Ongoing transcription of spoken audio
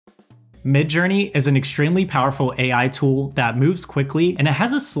Midjourney is an extremely powerful AI tool that moves quickly, and it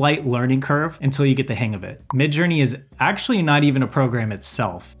has a slight learning curve until you get the hang of it. Midjourney is actually not even a program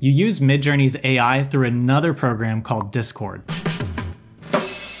itself. You use Midjourney's AI through another program called Discord.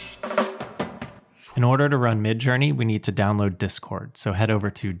 In order to run Midjourney, we need to download Discord. So head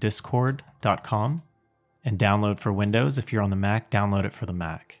over to discord.com and download for Windows. If you're on the Mac, download it for the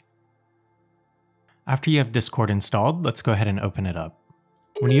Mac. After you have Discord installed, let's go ahead and open it up.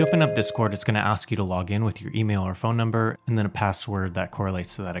 When you open up Discord, it's going to ask you to log in with your email or phone number and then a password that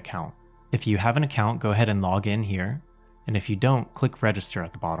correlates to that account. If you have an account, go ahead and log in here. And if you don't, click register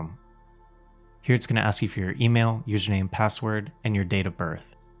at the bottom. Here it's going to ask you for your email, username, password, and your date of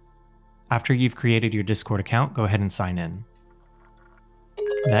birth. After you've created your Discord account, go ahead and sign in.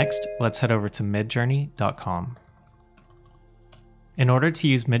 Next, let's head over to midjourney.com. In order to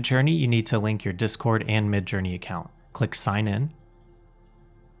use Midjourney, you need to link your Discord and Midjourney account. Click sign in.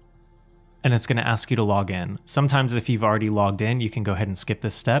 And it's going to ask you to log in. Sometimes if you've already logged in, you can go ahead and skip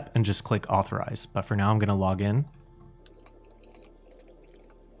this step and just click authorize. But for now, I'm going to log in.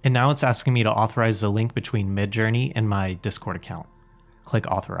 And now it's asking me to authorize the link between Midjourney and my Discord account. Click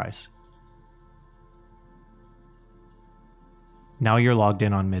authorize. Now you're logged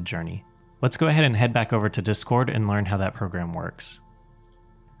in on Midjourney. Let's go ahead and head back over to Discord and learn how that program works.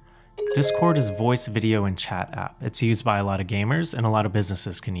 Discord is a voice, video, and chat app. It's used by a lot of gamers and a lot of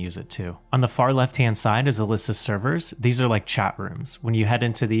businesses can use it too. On the far left-hand side is a list of servers. These are like chat rooms. When you head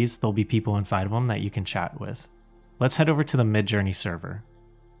into these, there'll be people inside of them that you can chat with. Let's head over to the Midjourney server.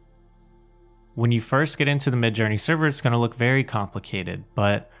 When you first get into the Midjourney server, it's going to look very complicated,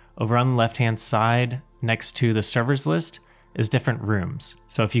 but over on the left-hand side, next to the servers list, is different rooms.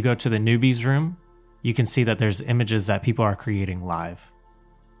 So if you go to the newbies room, you can see that there's images that people are creating live.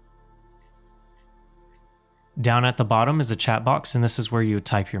 Down at the bottom is a chat box, and this is where you would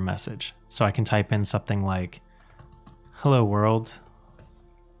type your message. So I can type in something like, "Hello world,"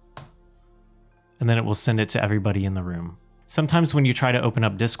 and then it will send it to everybody in the room. Sometimes when you try to open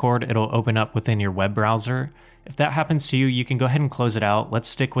up Discord, it'll open up within your web browser. If that happens to you, you can go ahead and close it out. Let's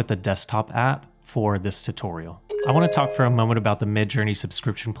stick with the desktop app for this tutorial. I want to talk for a moment about the Midjourney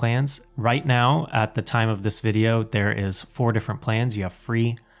subscription plans. Right now, at the time of this video, there is 4 different plans. You have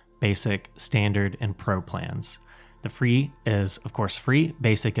free, basic, standard, and pro plans. The free is, of course, free.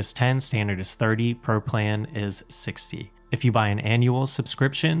 Basic is 10, standard is 30, pro plan is 60. If you buy an annual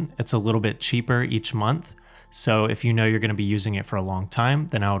subscription, it's a little bit cheaper each month. So if you know you're going to be using it for a long time,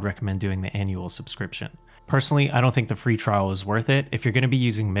 then I would recommend doing the annual subscription. Personally, I don't think the free trial is worth it. If you're going to be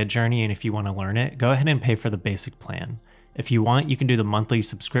using Midjourney and if you want to learn it, go ahead and pay for the basic plan. If you want, you can do the monthly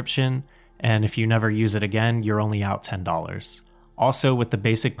subscription, and if you never use it again, you're only out $10. Also, with the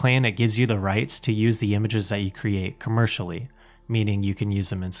basic plan, it gives you the rights to use the images that you create commercially, meaning you can use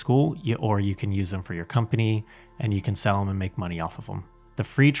them in school or you can use them for your company and you can sell them and make money off of them. The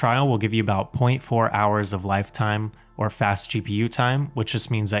free trial will give you about 0.4 hours of lifetime or fast GPU time, which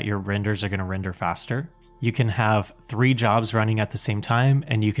just means that your renders are going to render faster. You can have 3 jobs running at the same time,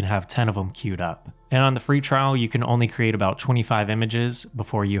 and you can have 10 of them queued up. And on the free trial, you can only create about 25 images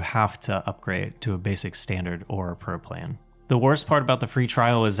before you have to upgrade to a basic, standard, or a pro plan. The worst part about the free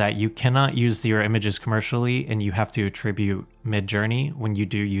trial is that you cannot use your images commercially, and you have to attribute Midjourney when you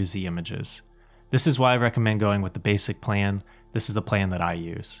do use the images. This is why I recommend going with the basic plan. This is the plan that I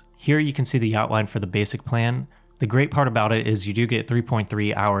use. Here you can see the outline for the basic plan. The great part about it is you do get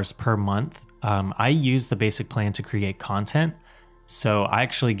 3.3 hours per month. I use the basic plan to create content, so I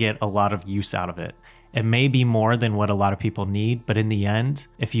actually get a lot of use out of it. It may be more than what a lot of people need, but in the end,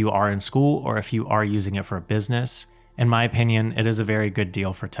 if you are in school or if you are using it for a business, in my opinion, it is a very good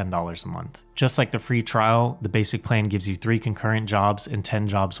deal for $10 a month. Just like the free trial, the basic plan gives you 3 concurrent jobs and 10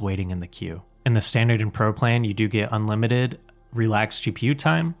 jobs waiting in the queue. In the standard and pro plan, you do get unlimited relaxed GPU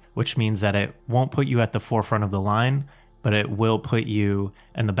time, which means that it won't put you at the forefront of the line, but it will put you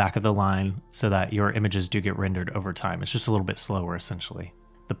in the back of the line so that your images do get rendered over time. It's just a little bit slower, essentially.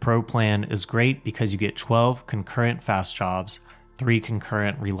 The pro plan is great because you get 12 concurrent fast jobs, 3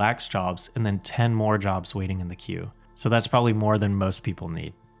 concurrent relaxed jobs, and then 10 more jobs waiting in the queue. So that's probably more than most people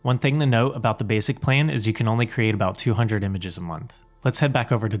need. One thing to note about the basic plan is you can only create about 200 images a month. Let's head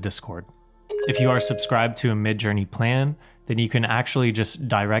back over to Discord. If you are subscribed to a Midjourney plan, then you can actually just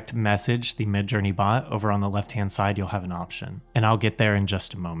direct message the Midjourney bot. Over on the left-hand side, you'll have an option, and I'll get there in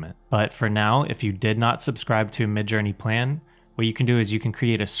just a moment. But for now, if you did not subscribe to a Midjourney plan, what you can do is you can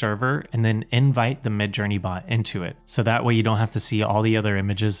create a server and then invite the Midjourney bot into it. So that way you don't have to see all the other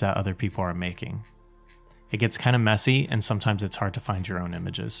images that other people are making. It gets kind of messy, and sometimes it's hard to find your own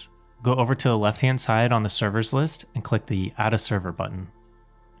images. Go over to the left-hand side on the servers list and click the Add a Server button.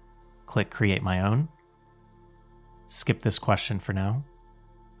 click Create My Own. Skip this question for now.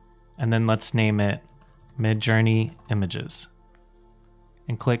 And then let's name it Midjourney Images.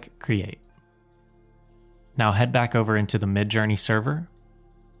 And click Create. Now head back over into the Midjourney server.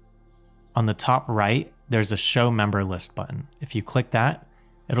 On the top right, there's a Show Member List button. If you click that,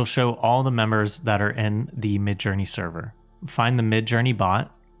 it'll show all the members that are in the Midjourney server. Find the Midjourney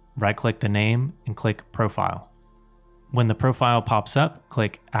bot, right-click the name, and click Profile. When the profile pops up,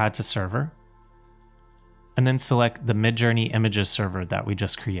 click Add to Server, and then select the Midjourney Images server that we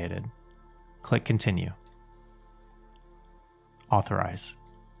just created. Click Continue. Authorize.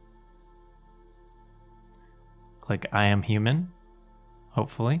 Click I am human,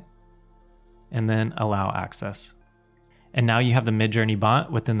 hopefully, and then allow access. And now you have the Midjourney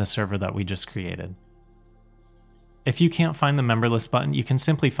bot within the server that we just created. If you can't find the member list button, you can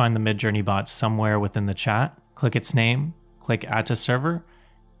simply find the Midjourney bot somewhere within the chat, click its name, click Add to Server,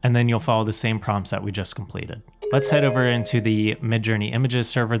 and then you'll follow the same prompts that we just completed. Let's head over into the Midjourney Images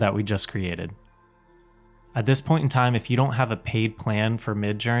server that we just created. At this point in time, if you don't have a paid plan for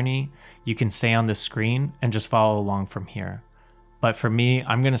Midjourney, you can stay on this screen and just follow along from here. But for me,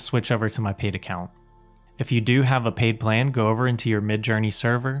 I'm going to switch over to my paid account. If you do have a paid plan, go over into your Midjourney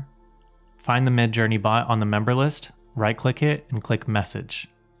server, find the Midjourney bot on the member list, right-click it, and click Message.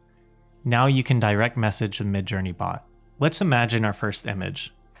 Now you can direct message the Midjourney bot. Let's imagine our first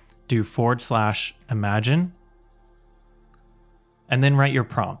image. Do /imagine, and then write your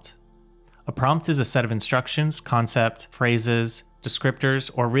prompt. A prompt is a set of instructions, concept, phrases, descriptors,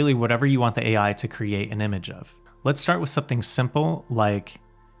 or really whatever you want the AI to create an image of. Let's start with something simple like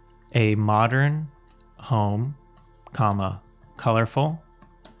a modern home, comma, colorful,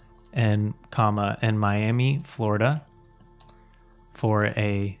 and comma, in Miami, Florida, for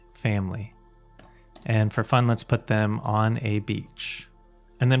a family. And for fun, let's put them on a beach.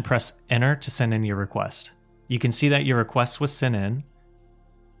 And then press enter to send in your request. You can see that your request was sent in,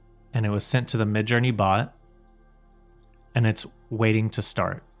 and it was sent to the Midjourney bot, and it's waiting to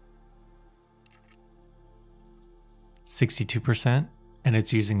start. 62%, and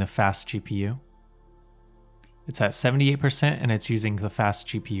it's using the fast GPU. It's at 78%, and it's using the fast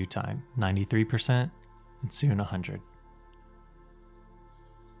GPU time, 93%, and soon 100.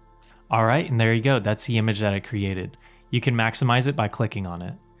 All right, and there you go. That's the image that I created. You can maximize it by clicking on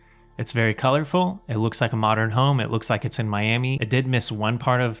it. It's very colorful. It looks like a modern home. It looks like it's in Miami. It did miss one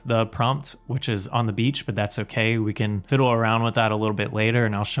part of the prompt, which is on the beach, but that's okay. We can fiddle around with that a little bit later,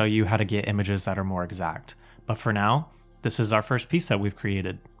 and I'll show you how to get images that are more exact. But for now, this is our first piece that we've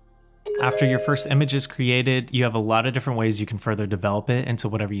created. After your first image is created, you have a lot of different ways you can further develop it into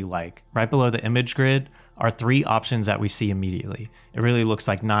whatever you like. Right below the image grid are 3 options that we see immediately. It really looks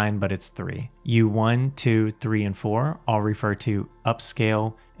like 9, but it's 3. U1, 2, 3, and 4 all refer to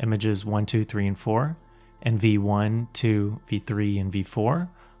upscale images 1, 2, 3, and 4. And V1, 2, V3, and V4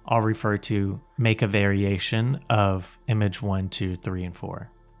 all refer to make a variation of image 1, 2, 3, and 4.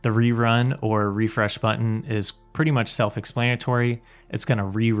 The rerun or refresh button is pretty much self-explanatory. It's going to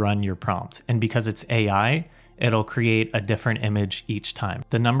rerun your prompt. And because it's AI, it'll create a different image each time.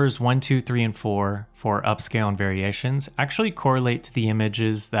 The numbers 1, 2, 3, and 4 for upscale and variations actually correlate to the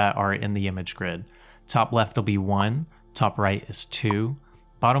images that are in the image grid. Top left will be 1, top right is 2,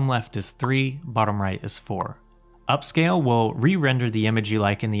 bottom left is 3, bottom right is 4. Upscale will re-render the image you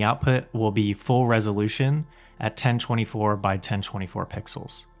like, and the output will be full resolution at 1024 by 1024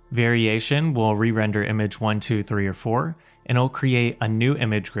 pixels. Variation will re-render image 1, 2, 3, or 4, and it'll create a new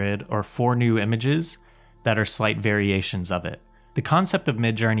image grid or 4 new images that are slight variations of it. The concept of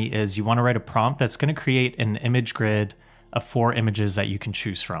Midjourney is you want to write a prompt that's going to create an image grid of 4 images that you can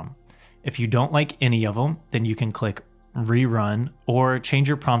choose from. If you don't like any of them, then you can click rerun or change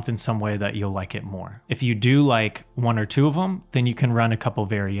your prompt in some way that you'll like it more. If you do like 1 or 2 of them, then you can run a couple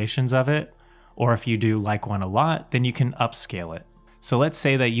variations of it. Or if you do like one a lot, then you can upscale it. So let's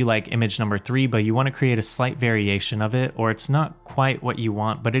say that you like image number 3, but you want to create a slight variation of it, or it's not quite what you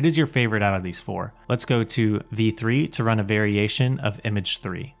want, but it is your favorite out of these 4. Let's go to V3 to run a variation of image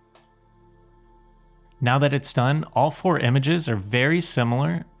 3. Now that it's done, all 4 images are very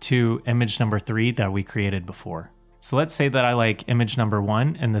similar to image number 3 that we created before. So let's say that I like image number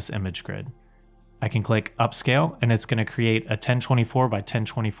 1 in this image grid. I can click upscale, and it's going to create a 1024 by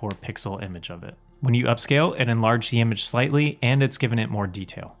 1024 pixel image of it. When you upscale, it enlarges the image slightly, and it's given it more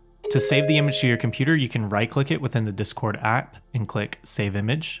detail. To save the image to your computer, you can right-click it within the Discord app and click Save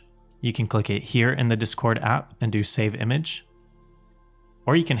Image. You can click it here in the Discord app and do Save Image.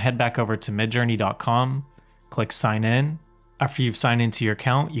 Or you can head back over to midjourney.com, click Sign In. After you've signed into your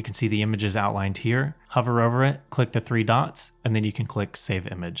account, you can see the images outlined here. Hover over it, click the 3 dots, and then you can click Save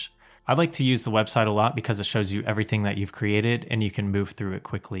Image. I like to use the website a lot because it shows you everything that you've created and you can move through it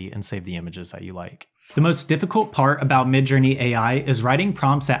quickly and save the images that you like. The most difficult part about Midjourney AI is writing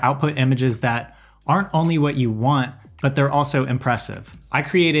prompts that output images that aren't only what you want, but they're also impressive. I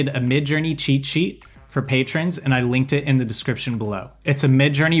created a Midjourney cheat sheet for patrons and I linked it in the description below. It's a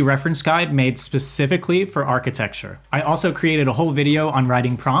Midjourney reference guide made specifically for architecture. I also created a whole video on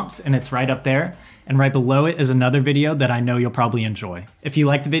writing prompts and it's right up there. And right below it is another video that I know you'll probably enjoy. If you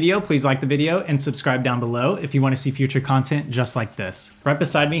like the video, please like the video and subscribe down below if you want to see future content just like this. Right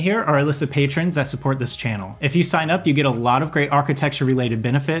beside me here are a list of patrons that support this channel. If you sign up, you get a lot of great architecture related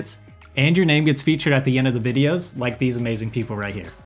benefits and your name gets featured at the end of the videos like these amazing people right here.